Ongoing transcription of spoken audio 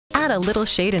Add a little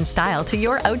shade and style to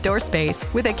your outdoor space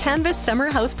with a canvas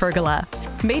Summerhouse pergola.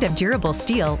 Made of durable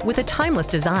steel with a timeless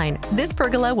design, this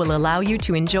pergola will allow you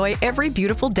to enjoy every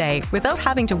beautiful day without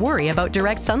having to worry about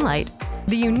direct sunlight.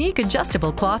 The unique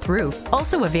adjustable cloth roof,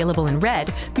 also available in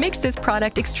red, makes this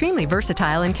product extremely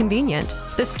versatile and convenient.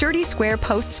 The sturdy square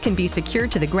posts can be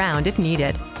secured to the ground if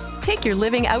needed. Take your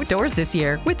living outdoors this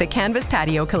year with the Canvas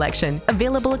Patio Collection,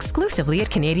 available exclusively at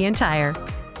Canadian Tire.